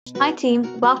Hi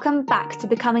team, welcome back to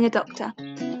Becoming a Doctor.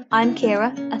 I'm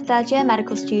Kira, a third year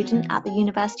medical student at the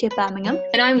University of Birmingham.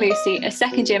 And I'm Lucy, a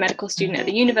second year medical student at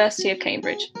the University of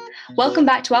Cambridge. Welcome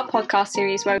back to our podcast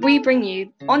series where we bring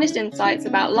you honest insights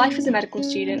about life as a medical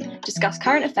student, discuss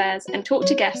current affairs, and talk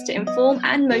to guests to inform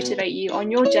and motivate you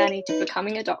on your journey to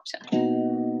becoming a doctor.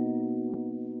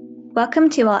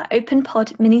 Welcome to our Open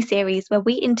Pod mini-series where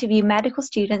we interview medical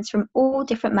students from all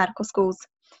different medical schools.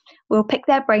 We'll pick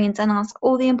their brains and ask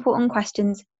all the important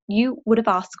questions you would have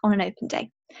asked on an open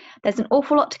day. There's an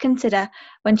awful lot to consider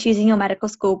when choosing your medical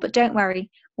school, but don't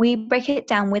worry, we break it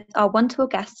down with our one-to-one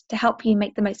guests to help you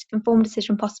make the most informed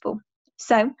decision possible.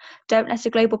 So, don't let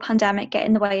a global pandemic get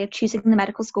in the way of choosing the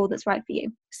medical school that's right for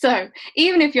you. So,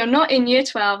 even if you're not in year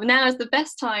 12, now is the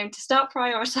best time to start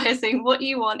prioritising what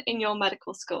you want in your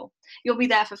medical school. You'll be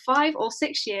there for 5 or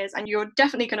 6 years and you're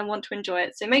definitely going to want to enjoy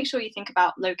it. So make sure you think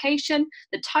about location,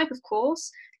 the type of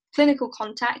course, clinical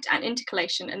contact and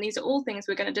intercalation, and these are all things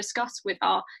we're going to discuss with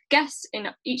our guests in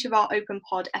each of our Open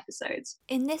Pod episodes.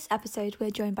 In this episode,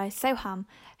 we're joined by Soham,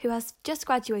 who has just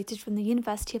graduated from the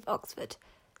University of Oxford.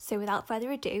 So without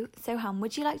further ado, Soham,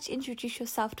 would you like to introduce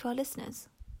yourself to our listeners?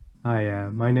 Hi,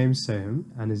 my name's Soham,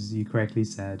 and as you correctly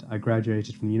said, I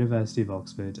graduated from the University of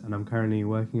Oxford, and I'm currently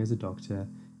working as a doctor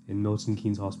in Milton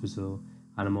Keynes Hospital,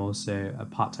 and I'm also a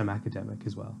part-time academic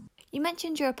as well. You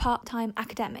mentioned you're a part-time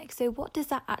academic, so what does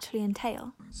that actually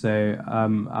entail? So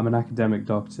I'm an academic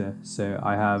doctor, so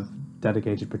I have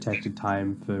dedicated protected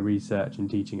time for research and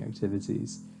teaching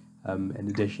activities, in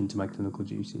addition to my clinical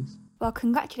duties. Well,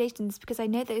 congratulations, because I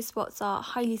know those spots are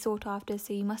highly sought after,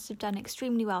 so you must have done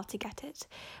extremely well to get it.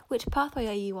 Which pathway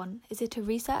are you on? Is it a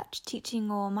research,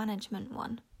 teaching or management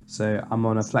one? So I'm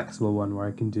on a flexible one where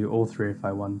I can do all three if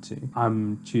I want to.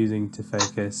 I'm choosing to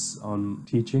focus on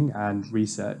teaching and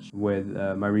research, with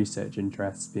my research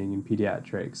interests being in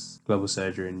paediatrics, global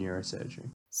surgery and neurosurgery.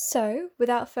 So,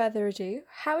 without further ado,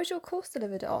 how is your course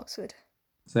delivered at Oxford?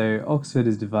 So Oxford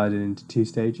is divided into two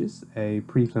stages, a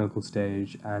preclinical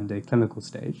stage and a clinical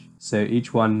stage. So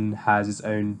each one has its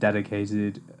own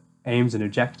dedicated aims and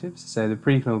objectives. So the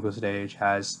preclinical stage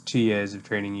has 2 years of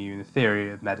training you in the theory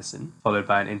of medicine, followed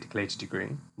by an intercalated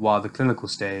degree, while the clinical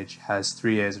stage has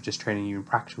 3 years of just training you in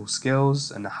practical skills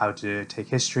and how to take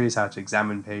histories, how to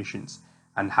examine patients,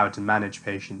 and how to manage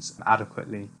patients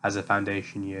adequately as a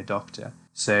foundation year doctor.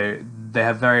 So they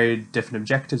have very different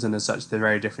objectives, and as such they're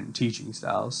very different teaching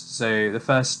styles. So the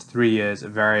first 3 years are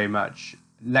very much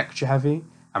lecture heavy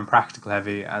and practical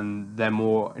heavy, and they're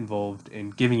more involved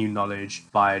in giving you knowledge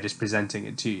by just presenting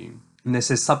it to you. And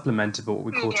this is supplemented by what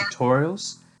we call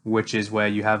tutorials, which is where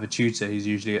you have a tutor who's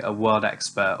usually a world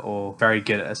expert or very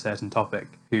good at a certain topic,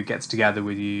 who gets together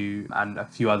with you and a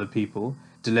few other people,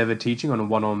 deliver teaching on a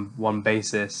one-on-one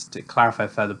basis to clarify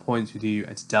further points with you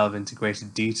and to delve into greater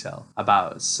detail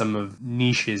about some of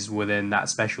niches within that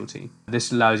specialty.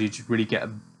 This allows you to really get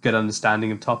a good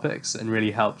understanding of topics and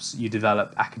really helps you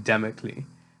develop academically,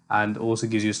 and also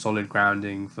gives you a solid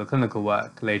grounding for clinical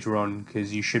work later on,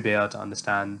 because you should be able to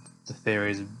understand the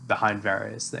theories behind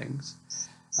various things.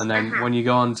 And then when you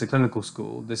go on to clinical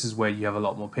school, this is where you have a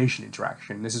lot more patient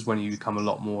interaction. This is when you become a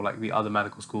lot more like the other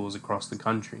medical schools across the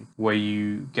country, where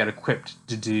you get equipped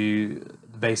to do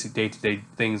the basic day-to-day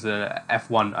things that an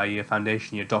F1, i.e. a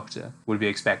foundation year doctor, would be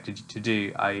expected to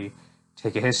do, i.e.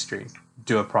 take a history,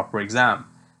 do a proper exam,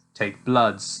 take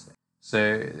bloods. So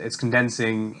it's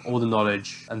condensing all the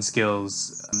knowledge and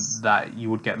skills that you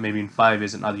would get maybe in 5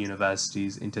 years in other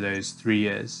universities into those 3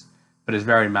 years. But it's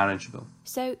very manageable.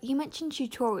 So you mentioned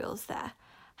tutorials there.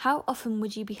 How often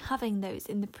would you be having those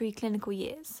in the preclinical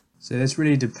years? So this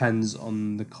really depends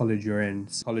on the college you're in.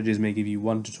 Colleges may give you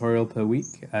 1 tutorial per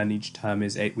week, and each term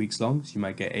is 8 weeks long, so you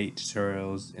might get 8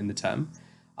 tutorials in the term.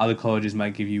 Other colleges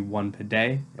might give you 1 per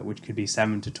day, which could be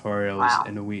 7 tutorials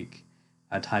in a week,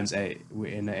 times 8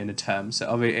 in a term.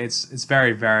 So it's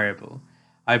very variable.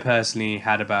 I personally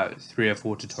had about 3 or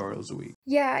 4 tutorials a week.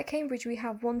 Yeah, at Cambridge we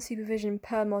have 1 supervision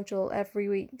per module every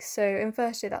week, so in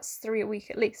first year that's 3 a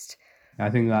week at least. I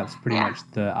think that's pretty much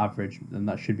the average, and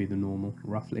that should be the normal,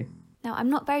 roughly. Now, I'm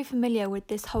not very familiar with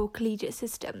this whole collegiate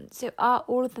system, so are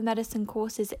all of the medicine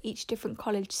courses at each different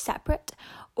college separate,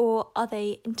 or are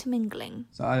they intermingling?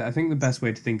 So I think the best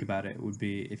way to think about it would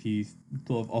be if you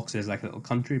thought of Oxford as like a little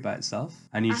country by itself,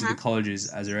 and each of the colleges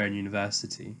as their own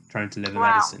university, trying to deliver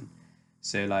medicine.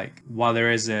 So, like, while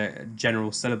there is a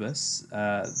general syllabus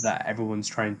that everyone's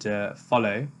trying to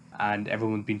follow, and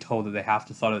everyone's been told that they have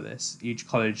to follow this, each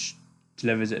college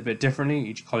delivers it a bit differently.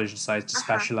 Each college decides to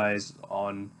specialize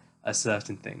on a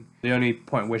certain thing. The only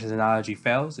point at which this analogy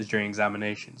fails is during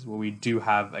examinations, where we do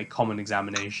have a common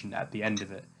examination at the end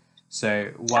of it.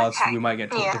 So whilst we might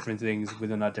get taught different things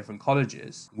within our different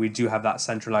colleges, we do have that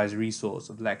centralized resource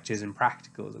of lectures and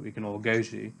practicals that we can all go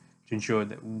to ensure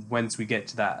that once we get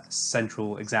to that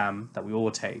central exam that we all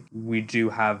take, we do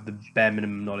have the bare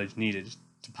minimum knowledge needed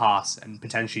to pass and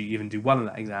potentially even do well in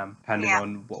that exam, depending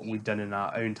on what we've done in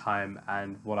our own time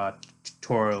and what our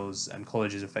tutorials and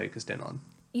colleges are focused in on.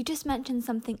 You just mentioned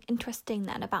something interesting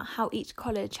then about how each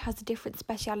college has a different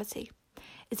speciality.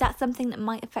 Is that something that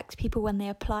might affect people when they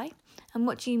apply? And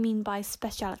what do you mean by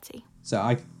speciality? So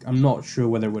I'm not sure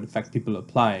whether it would affect people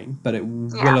applying, but it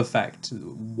will affect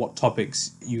what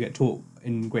topics you get taught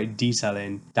in great detail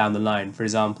in down the line. For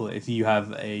example, if you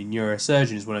have a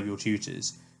neurosurgeon as one of your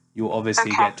tutors, you'll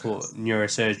obviously get taught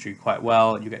neurosurgery quite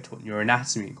well, you get taught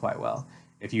neuroanatomy quite well.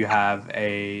 If you have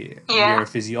a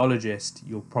neurophysiologist,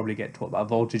 you'll probably get taught about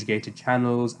voltage-gated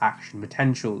channels, action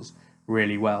potentials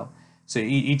really well. So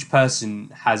each person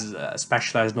has a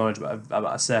specialized knowledge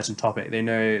about a certain topic. They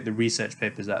know the research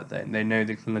papers out there, and they know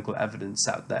the clinical evidence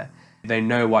out there. They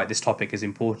know why this topic is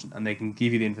important, and they can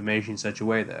give you the information in such a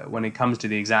way that when it comes to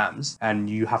the exams and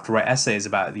you have to write essays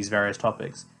about these various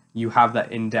topics, you have that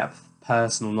in-depth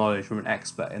personal knowledge from an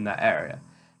expert in that area.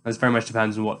 This very much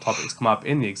depends on what topics come up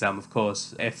in the exam, of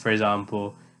course. If, for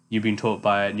example, you've been taught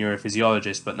by a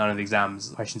neurophysiologist, but none of the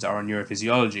exams questions are on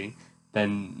neurophysiology,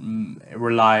 then it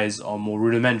relies on more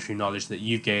rudimentary knowledge that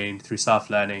you've gained through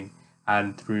self-learning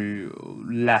and through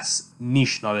less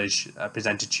niche knowledge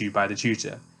presented to you by the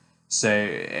tutor. So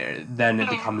then it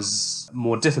becomes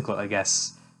more difficult, I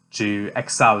guess, to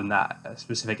excel in that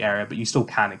specific area, but you still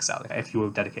can excel if you're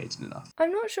dedicated enough.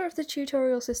 I'm not sure if the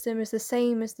tutorial system is the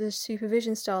same as the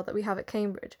supervision style that we have at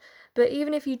Cambridge, but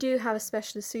even if you do have a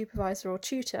specialist supervisor or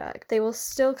tutor, they will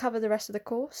still cover the rest of the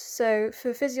course. So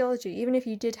for physiology, even if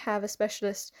you did have a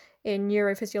specialist in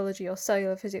neurophysiology or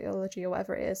cellular physiology or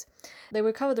whatever it is, they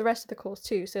would cover the rest of the course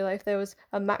too. So like if there was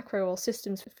a macro or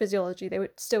systems physiology, they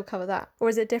would still cover that. Or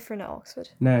is it different at Oxford?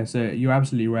 No, so you're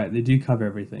absolutely right. They do cover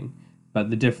everything. But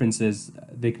the difference is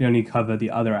they can only cover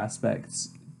the other aspects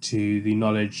to the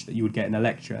knowledge that you would get in a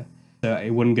lecture. So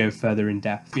it wouldn't go further in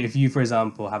depth. If you, for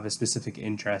example, have a specific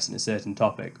interest in a certain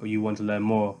topic, or you want to learn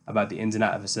more about the ins and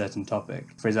outs of a certain topic,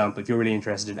 for example, if you're really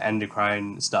interested in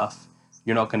endocrine stuff,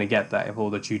 you're not going to get that if all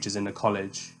the tutors in the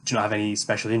college do not have any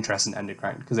special interest in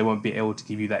endocrine, because they won't be able to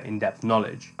give you that in-depth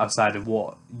knowledge outside of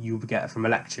what you would get from a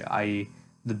lecture, i.e.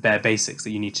 the bare basics that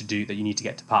you need to do, that you need to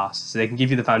get to pass. So they can give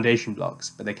you the foundation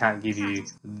blocks, but they can't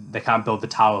build the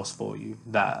towers for you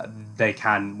that they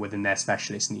can within their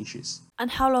specialist niches.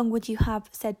 And how long would you have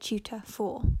said tutor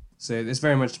for? So this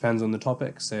very much depends on the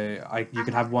topic. So you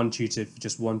could have one tutor for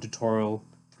just one tutorial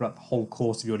throughout the whole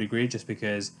course of your degree, just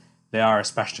because they are a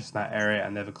specialist in that area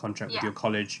and they have a contract with your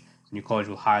college, and your college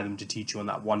will hire them to teach you on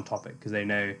that one topic because they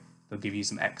know they'll give you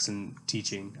some excellent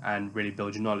teaching and really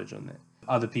build your knowledge on it.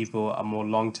 Other people are more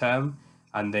long-term,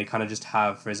 and they kind of just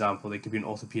have, for example, they could be an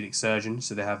orthopedic surgeon,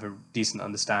 so they have a decent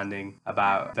understanding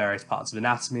about various parts of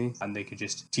anatomy, and they could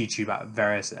just teach you about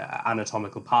various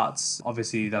anatomical parts.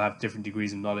 Obviously, they'll have different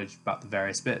degrees of knowledge about the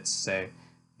various bits, so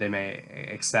they may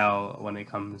excel when it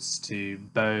comes to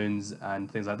bones and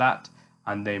things like that,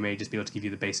 and they may just be able to give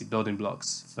you the basic building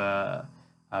blocks for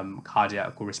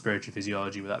cardiac or respiratory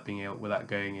physiology without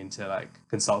going into like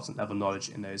consultant level knowledge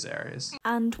in those areas.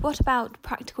 And what about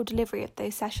practical delivery of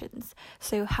those sessions?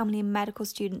 So how many medical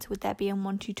students would there be on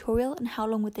one tutorial, and how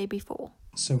long would they be for?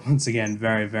 So once again,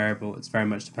 very variable. It's very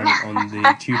much dependent on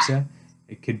the tutor.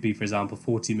 It could be, for example,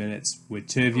 40 minutes with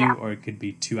 2 of you, or it could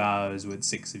be 2 hours with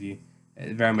 6 of you.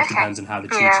 It very much depends on how the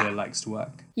tutor likes to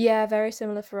work. Yeah, very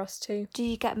similar for us too. Do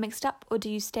you get mixed up, or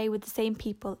do you stay with the same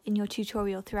people in your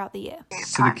tutorial throughout the year?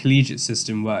 So the collegiate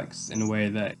system works in a way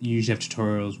that you usually have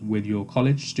tutorials with your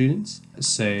college students.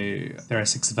 So there are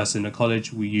 6 of us in a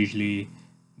college. We usually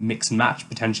mix and match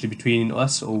potentially between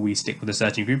us, or we stick with a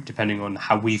certain group depending on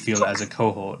how we feel as a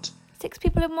cohort. 6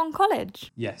 people in one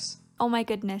college? Yes. Oh my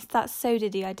goodness, that's so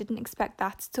diddy. I didn't expect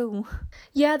that at all.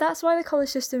 Yeah, that's why the college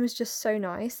system is just so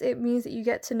nice. It means that you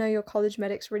get to know your college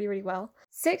medics really, really well.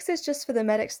 6 is just for the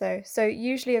medics though, so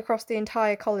usually across the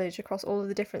entire college, across all of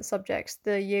the different subjects,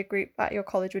 the year group at your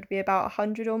college would be about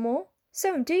 100 or more.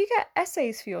 So, do you get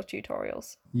essays for your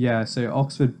tutorials? Yeah, so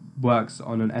Oxford works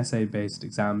on an essay-based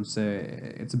exam, so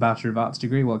it's a Bachelor of Arts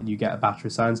degree. Well, you get a Bachelor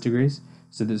of Science degrees.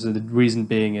 So the reason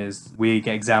being is we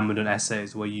get examined on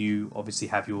essays where you obviously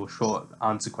have your short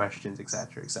answer questions,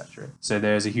 etc., etc. So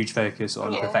there's a huge focus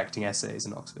on perfecting essays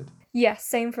in Oxford. Yes,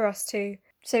 same for us too.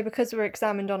 So because we're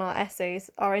examined on our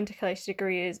essays, our intercalated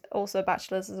degree is also a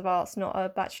Bachelor's of Arts, not a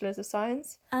Bachelor's of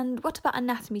Science. And what about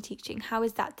anatomy teaching? How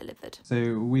is that delivered?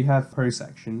 So we have pro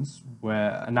sections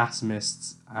where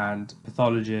anatomists and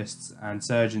pathologists and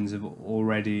surgeons have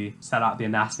already set out the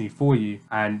anatomy for you,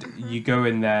 and you go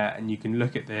in there and you can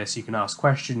look at this, you can ask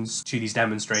questions to these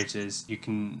demonstrators, you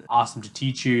can ask them to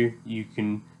teach you, you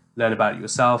can learn about it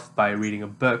yourself by reading a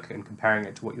book and comparing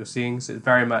it to what you're seeing. So it's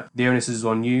very much the onus is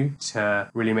on you to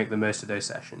really make the most of those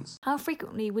sessions. How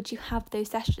frequently would you have those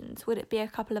sessions? Would it be a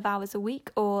couple of hours a week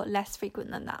or less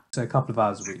frequent than that? So a couple of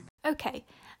hours a week. Okay,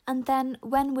 and then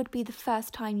when would be the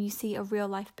first time you see a real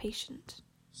life patient?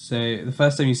 So the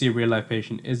first time you see a real life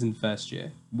patient is in first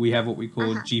year. We have what we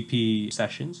call GP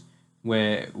sessions,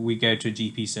 where we go to a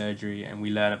GP surgery and we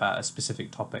learn about a specific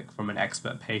topic from an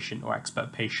expert patient or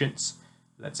expert patients.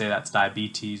 Let's say that's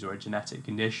diabetes or a genetic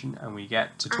condition, and we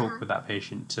get to talk with that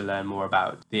patient to learn more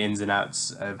about the ins and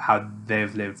outs of how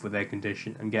they've lived with their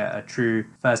condition and get a true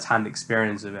first-hand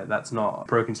experience of it. That's not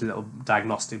broken into little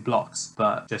diagnostic blocks,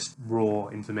 but just raw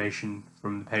information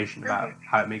from the patient about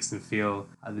how it makes them feel,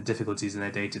 the difficulties in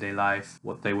their day-to-day life,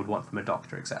 what they would want from a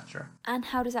doctor, etc. And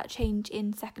how does that change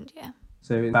in second year?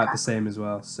 So about the same as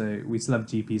well. So we still have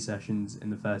GP sessions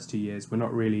in the first 2 years. We're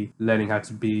not really learning how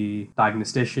to be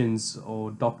diagnosticians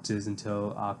or doctors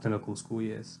until our clinical school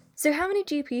years. So how many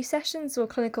GP sessions or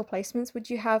clinical placements would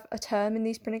you have a term in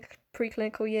these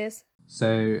preclinical years?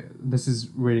 So this is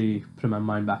really putting my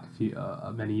mind back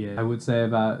many years. I would say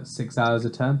about 6 hours a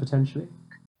term potentially.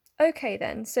 Okay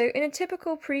then, so in a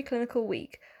typical preclinical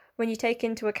week, when you take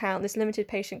into account this limited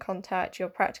patient contact, your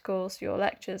practicals, your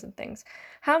lectures and things,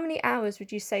 how many hours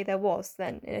would you say there was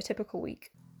then in a typical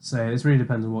week? So this really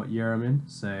depends on what year I'm in.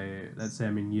 So let's say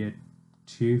I'm in year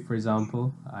 2, for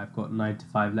example. I've got 9 to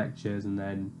 5 lectures and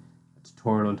then a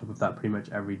tutorial on top of that pretty much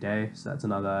every day. So that's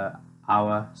another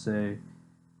hour. So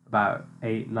about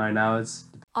 8-9 hours.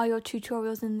 Are your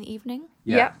tutorials in the evening?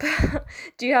 Yeah. Yep.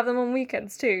 Do you have them on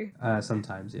weekends too?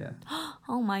 Sometimes, yeah.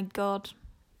 Oh my god.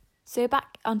 So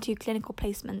back onto clinical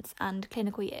placements and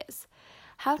clinical years.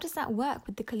 How does that work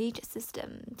with the collegiate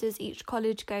system? Does each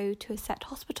college go to a set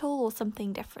hospital or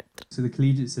something different? So the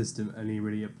collegiate system only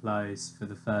really applies for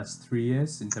the first 3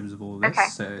 years in terms of all this. Okay.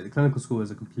 So the clinical school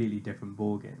is a completely different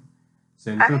ballgame.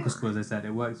 So in the clinical school, as I said,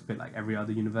 it works a bit like every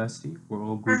other university. We're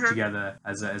all grouped together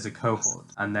as a cohort,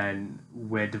 and then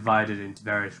we're divided into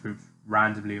various groups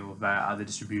randomly or via other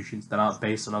distributions that aren't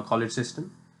based on our college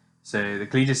system. So the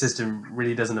collegiate system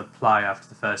really doesn't apply after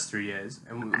the first 3 years.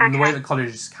 And the way that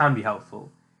colleges can be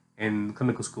helpful in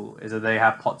clinical school is that they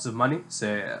have pots of money.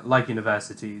 So like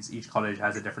universities, each college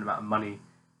has a different amount of money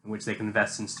in which they can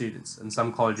invest in students. And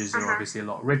some colleges are obviously a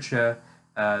lot richer.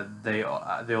 They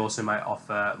also might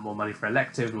offer more money for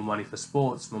electives, more money for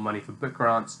sports, more money for book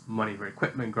grants, more money for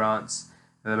equipment grants.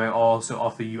 And they may also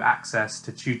offer you access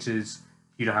to tutors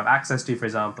you don't have access to. For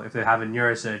example, if they have a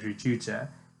neurosurgery tutor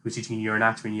who's teaching you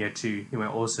neuroanatomy in year 2, you might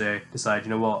also decide,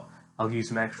 you know what, I'll give you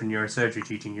some extra neurosurgery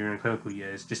teaching during clinical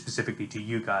years, just specifically to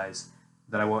you guys,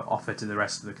 that I won't offer to the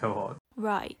rest of the cohort.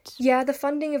 Right. Yeah, the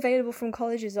funding available from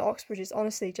colleges at Oxbridge is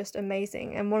honestly just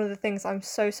amazing, and one of the things I'm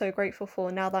so grateful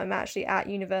for now that I'm actually at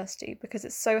university, because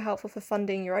it's so helpful for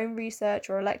funding your own research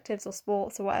or electives or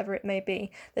sports or whatever it may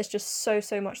be. There's just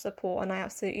so much support, and I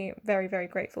absolutely am very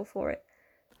grateful for it.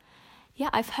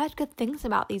 Yeah, I've heard good things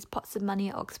about these pots of money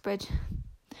at Oxbridge.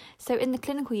 So in the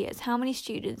clinical years, how many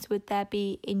students would there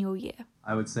be in your year?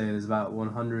 I would say there's about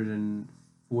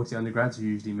 140 undergrads who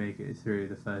usually make it through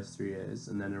the first 3 years,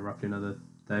 and then roughly another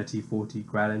 30-40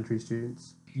 grad entry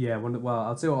students. Yeah,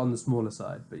 I'd say on the smaller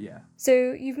side, but yeah.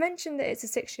 So you've mentioned that it's a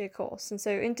 6-year course, and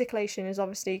so intercalation is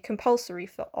obviously compulsory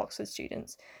for Oxford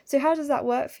students. So how does that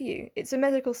work for you? It's a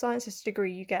medical sciences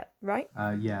degree you get, right?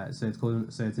 Yeah, so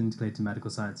it's integrated medical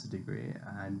sciences degree,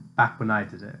 and back when I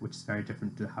did it, which is very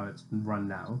different to how it's run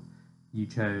now, you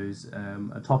chose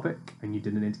a topic and you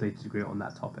did an integrated degree on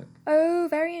that topic. Oh,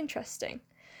 very interesting.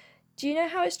 Do you know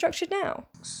how it's structured now?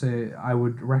 So I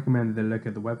would recommend that they look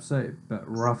at the website, but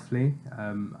roughly,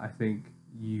 I think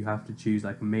you have to choose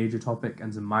like a major topic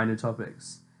and some minor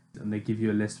topics, and they give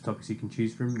you a list of topics you can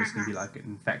choose from. This can be like an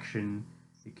infection,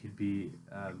 it could be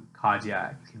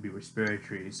cardiac, it could be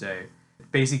respiratory. So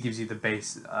it basically gives you the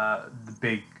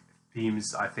big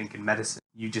themes, I think, in medicine.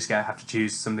 You just have to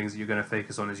choose some things that you're going to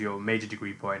focus on as your major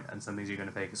degree point and some things you're going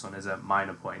to focus on as a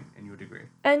minor point in your degree.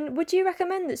 And would you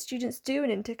recommend that students do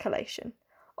an intercalation?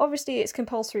 Obviously it's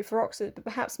compulsory for Oxford, but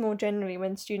perhaps more generally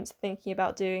when students are thinking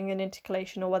about doing an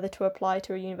intercalation or whether to apply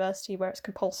to a university where it's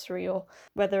compulsory or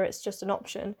whether it's just an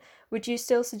option, would you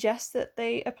still suggest that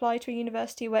they apply to a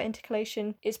university where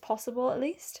intercalation is possible at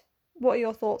least? What are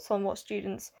your thoughts on what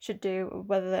students should do,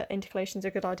 whether intercalation is a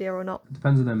good idea or not? It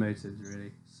depends on their motives,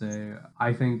 really. So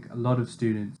I think a lot of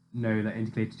students know that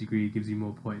intercalated degree gives you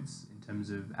more points in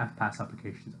terms of FPAS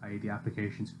applications, i.e. the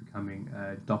applications for becoming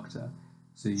a doctor.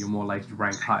 So you're more likely to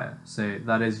rank higher. So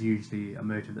that is usually a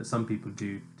motive that some people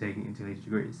do taking intercalated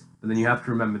degrees. But then you have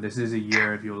to remember this is a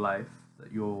year of your life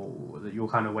that you're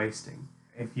kind of wasting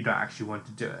if you don't actually want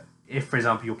to do it. If, for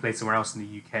example, you're placed somewhere else in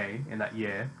the UK in that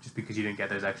year, just because you didn't get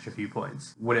those extra few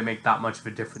points, would it make that much of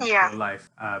a difference in your life?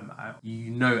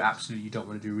 You know absolutely you don't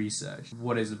want to do research.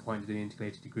 What is the point of doing an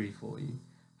intercalated degree for you?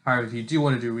 However, if you do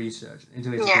want to do research, an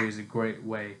intercalated degree is a great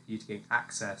way for you to gain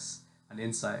access and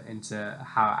insight into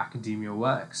how academia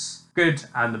works. Good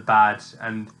and the bad.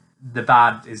 And the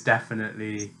bad is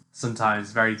definitely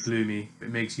sometimes very gloomy. It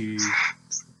makes you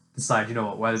decide, you know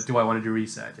what, whether do I want to do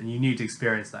research? And you need to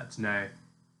experience that to know,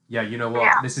 yeah, you know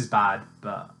what, this is bad,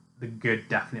 but the good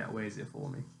definitely outweighs it for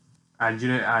me. And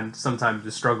and sometimes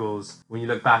the struggles, when you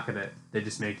look back at it, they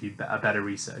just make you a better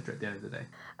researcher at the end of the day.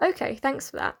 Okay, thanks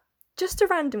for that. Just a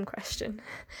random question.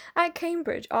 At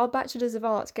Cambridge, our Bachelors of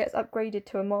Arts gets upgraded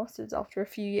to a Masters after a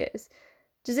few years.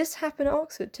 Does this happen at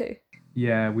Oxford too?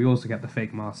 Yeah, we also get the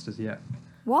fake Masters, yeah.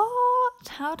 What?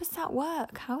 How does that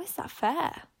work? How is that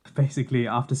fair? Basically,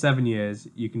 after 7 years,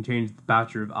 you can change the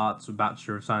Bachelor of Arts or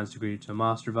Bachelor of Science degree to a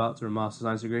Master of Arts or a Master of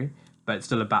Science degree, but it's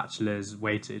still a bachelor's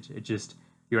weighted. It just,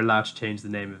 you're allowed to change the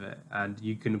name of it, and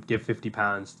you can give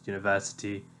 £50 to the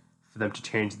university for them to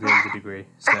change the name of the degree.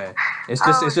 So it's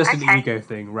just an ego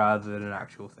thing rather than an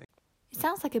actual thing. It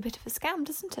sounds like a bit of a scam,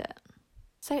 doesn't it?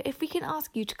 So if we can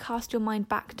ask you to cast your mind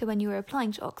back to when you were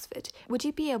applying to Oxford, would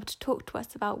you be able to talk to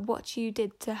us about what you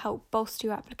did to help bolster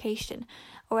your application,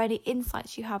 or any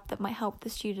insights you have that might help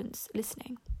the students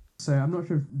listening? So I'm not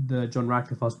sure if the John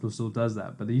Radcliffe Hospital still does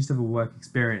that, but they used to have a work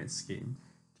experience scheme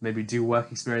to maybe do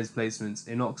work experience placements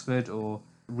in Oxford, or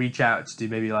reach out to do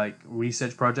maybe like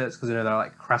research projects, because I know there are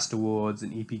like CREST Awards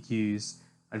and EPQs,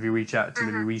 and if you reach out to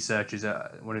maybe researchers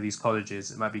at one of these colleges,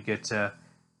 it might be good to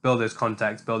build those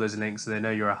contacts, build those links, so they know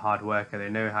you're a hard worker,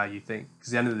 they know how you think.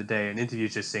 Because at the end of the day, an interview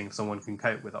is just saying if someone can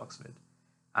cope with Oxford.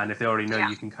 And if they already know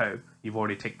you can cope, you've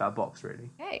already ticked that box, really.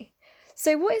 Okay.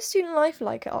 So what is student life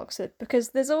like at Oxford? Because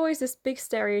there's always this big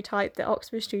stereotype that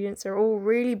Oxford students are all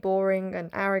really boring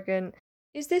and arrogant.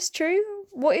 Is this true?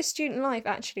 What is student life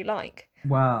actually like?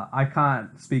 Well, I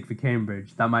can't speak for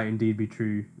Cambridge. That might indeed be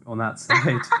true on that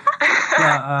side.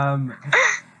 But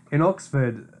in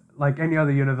Oxford, like any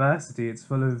other university, it's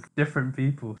full of different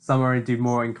people. Some are indeed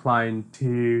more inclined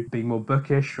to being more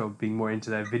bookish or being more into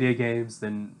their video games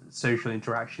than social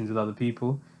interactions with other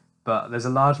people. But there's a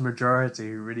large majority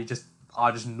who really just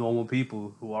are just normal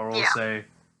people who are also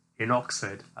in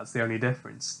Oxford. That's the only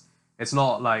difference. It's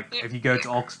not like if you go to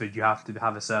Oxford, you have to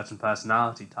have a certain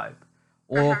personality type.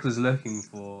 All Oxford's looking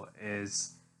for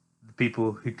is the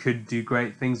people who could do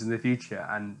great things in the future,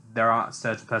 and there are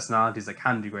certain personalities that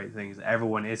can do great things.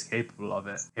 Everyone is capable of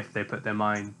it if they put their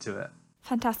mind to it.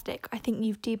 Fantastic. I think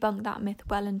you've debunked that myth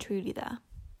well and truly there.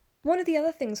 One of the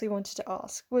other things we wanted to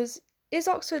ask was, is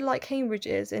Oxford like Cambridge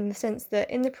is, in the sense that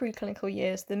in the preclinical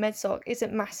years, the MedSoc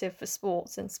isn't massive for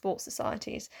sports and sports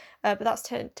societies, but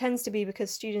that tends to be because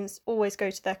students always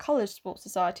go to their college sports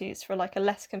societies for like a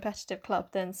less competitive club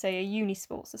than, say, a uni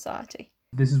sports society.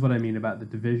 This is what I mean about the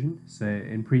division. So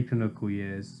in preclinical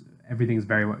years, everything is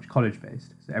very much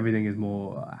college-based. So everything is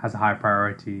has a higher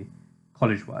priority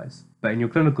college-wise. But in your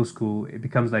clinical school, it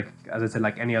becomes like, as I said,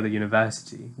 like any other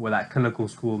university, where that clinical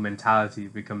school mentality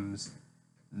becomes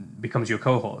your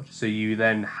cohort. So you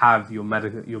then have your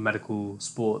medical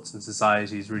sports and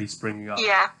societies really springing up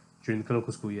during the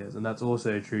clinical school years, and that's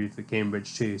also true for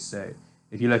Cambridge too. So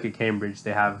if you look at Cambridge,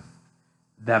 they have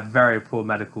very poor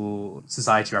medical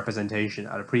society representation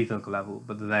at a preclinical level,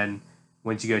 but then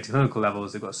once you go to clinical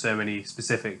levels, they've got so many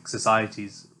specific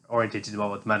societies orientated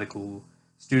well with medical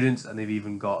students, and they've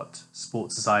even got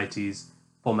sports societies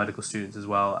for medical students as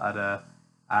well at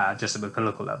just at the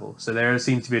clinical level. So there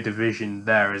seems to be a division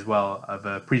there as well of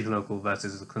a preclinical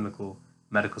versus a clinical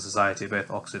medical society,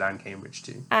 both Oxford and Cambridge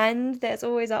too. And there's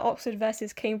always our Oxford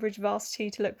versus Cambridge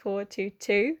varsity to look forward to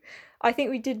too. I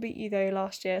think we did beat you though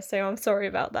last year, so I'm sorry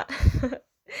about that.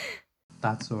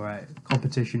 That's all right.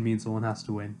 Competition means someone has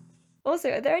to win.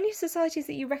 Also, are there any societies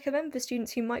that you recommend for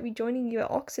students who might be joining you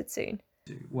at Oxford soon?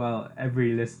 Well,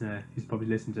 every listener who's probably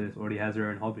listened to this already has their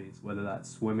own hobbies, whether that's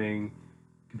swimming,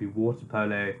 it could be water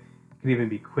polo, it could even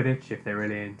be Quidditch if they're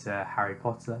really into Harry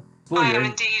Potter. I am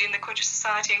indeed in the Quidditch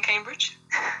Society in Cambridge.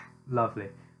 Lovely.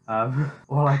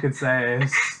 All I could say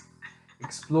is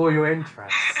explore your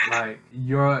interests. Like,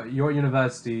 you're at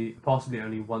university possibly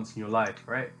only once in your life,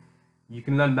 right? You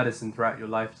can learn medicine throughout your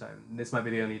lifetime. This might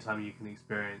be the only time you can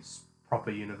experience proper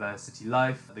university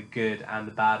life, the good and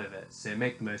the bad of it. So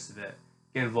make the most of it.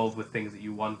 Get involved with things that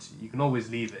you want to. You can always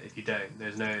leave it if you don't.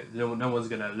 There's no one's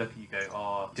going to look at you going,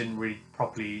 oh, didn't really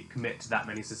properly commit to that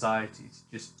many societies.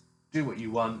 Just do what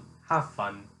you want, have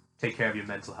fun, take care of your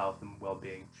mental health and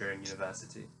well-being during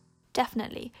university.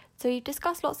 Definitely. So you've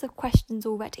discussed lots of questions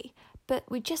already, but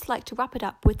we'd just like to wrap it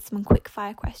up with some quick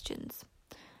fire questions.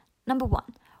 Number 1,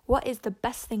 what is the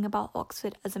best thing about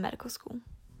Oxford as a medical school?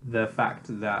 The fact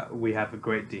that we have a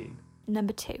great dean.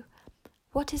 Number 2,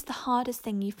 what is the hardest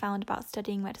thing you found about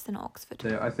studying medicine at Oxford?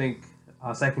 So I think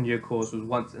our second year course was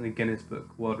once in a Guinness Book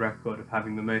World Record of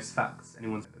having the most facts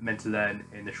anyone's meant to learn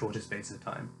in the shortest space of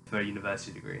time for a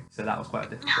university degree. So that was quite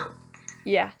difficult.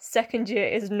 Yeah, second year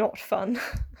is not fun.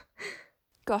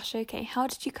 Gosh, okay, how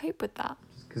did you cope with that?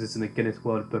 Just because it's in the Guinness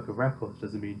World Book of Records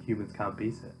doesn't mean humans can't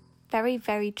beat it. Very,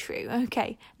 very true.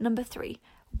 Okay, number 3,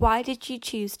 why did you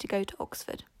choose to go to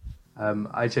Oxford?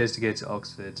 I chose to go to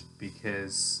Oxford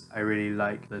because I really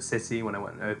like the city when I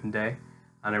went on open day,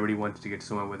 and I really wanted to go to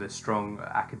somewhere with a strong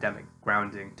academic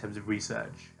grounding in terms of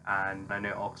research, and I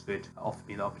know Oxford offered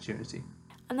me the opportunity.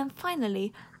 And then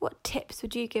finally, what tips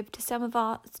would you give to some of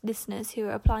our listeners who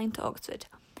are applying to Oxford?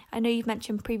 I know you've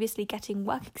mentioned previously getting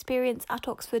work experience at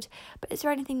Oxford, but is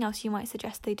there anything else you might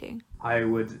suggest they do? I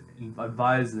would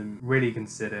advise them really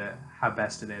consider how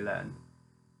best do they learn.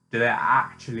 Do they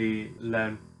actually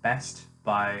learn best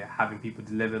by having people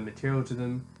deliver material to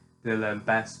them? Do they learn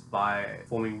best by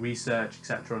forming research,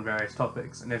 etc. on various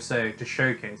topics? And if so, to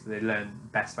showcase that they learn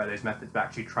best by those methods, by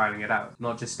actually trialling it out,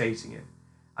 not just stating it.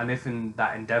 And if in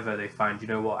that endeavour they find, you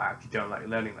know what, I actually don't like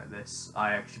learning like this,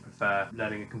 I actually prefer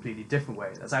learning a completely different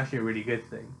way, that's actually a really good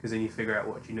thing, because then you figure out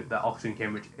what you know that Oxford and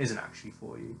Cambridge isn't actually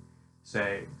for you.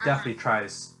 So definitely try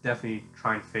this, definitely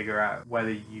try and figure out whether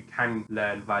you can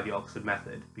learn via the Oxford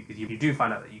method, because if you do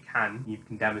find out that you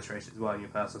can demonstrate it as well in your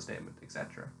personal statement,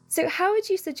 etc. So how would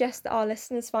you suggest that our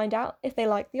listeners find out if they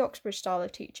like the Oxbridge style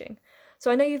of teaching? So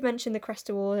I know you've mentioned the Crest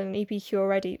Award and EPQ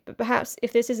already, but perhaps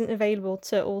if this isn't available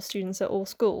to all students at all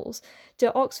schools,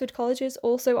 do Oxford colleges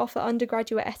also offer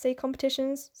undergraduate essay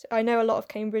competitions? So I know a lot of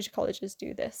Cambridge colleges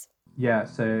do this. Yeah,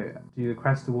 so do the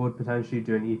Crest Award, potentially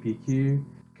do an EPQ,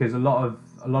 because a lot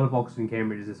of Oxford and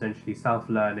Cambridge is essentially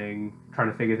self-learning,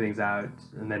 trying to figure things out,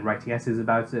 and then writing essays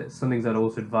about it. Some things I'd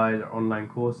also advise are online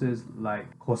courses, like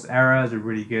Coursera is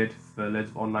really good for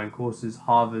loads of online courses.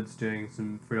 Harvard's doing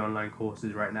some free online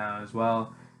courses right now as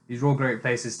well. These are all great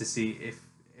places to see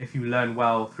if you learn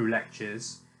well through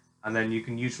lectures, and then you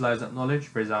can utilize that knowledge.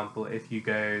 For example, if you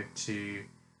go to,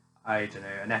 I don't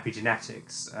know, an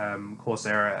epigenetics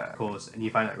Coursera course and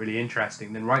you find that really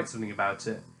interesting, then write something about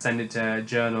it. Send it to a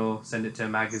journal, send it to a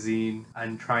magazine,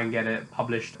 and try and get it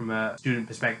published from a student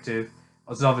perspective.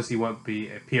 It obviously won't be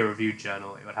a peer-reviewed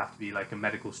journal. It would have to be like a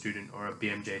medical student or a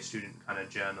BMJ student kind of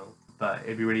journal. But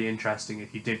it'd be really interesting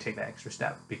if you did take that extra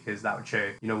step, because that would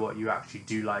show, you know what, you actually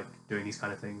do like doing these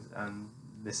kind of things and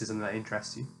this is something that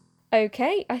interests you.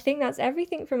 Okay, I think that's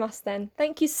everything from us then.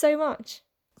 Thank you so much.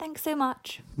 Thanks so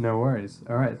much. No worries.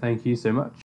 All right, thank you so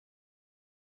much.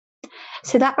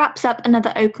 So that wraps up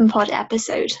another OpenPod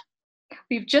episode.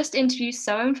 We've just interviewed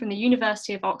Soham from the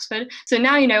University of Oxford, so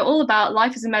now you know all about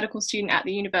life as a medical student at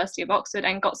the University of Oxford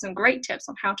and got some great tips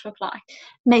on how to apply.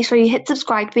 Make sure you hit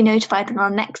subscribe to be notified when our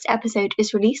next episode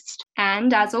is released.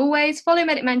 And as always, follow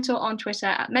Medic Mentor on Twitter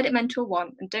at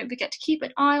MedicMentor1, and don't forget to keep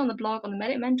an eye on the blog on the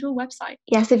Medic Mentor website.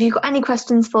 Yes, if you've got any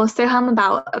questions for Soham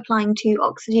about applying to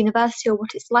Oxford University or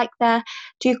what it's like there,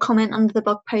 do comment under the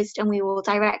blog post and we will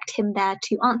direct him there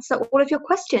to answer all of your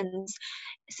questions.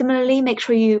 Similarly, make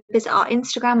sure you visit our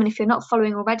Instagram, and if you're not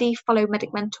following already, follow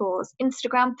Medic Mentor's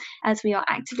Instagram, as we are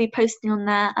actively posting on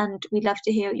there, and we'd love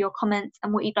to hear your comments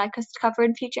and what you'd like us to cover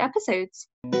in future episodes.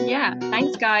 Yeah,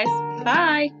 thanks guys.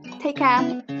 Bye. Take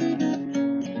care.